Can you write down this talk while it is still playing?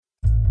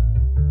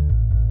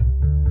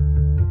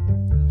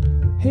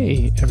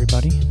Hey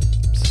everybody,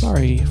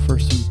 sorry for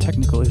some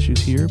technical issues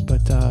here,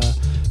 but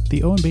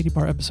the Owen Beatty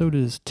Bar episode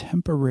is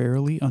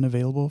temporarily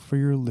unavailable for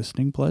your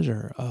listening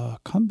pleasure.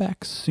 Come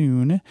back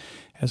soon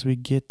as we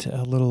get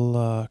a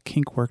little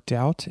kink worked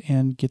out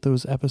and get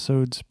those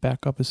episodes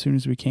back up as soon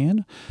as we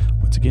can.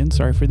 Once again,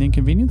 sorry for the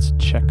inconvenience.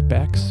 Check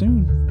back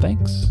soon.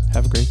 Thanks.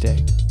 Have a great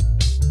day.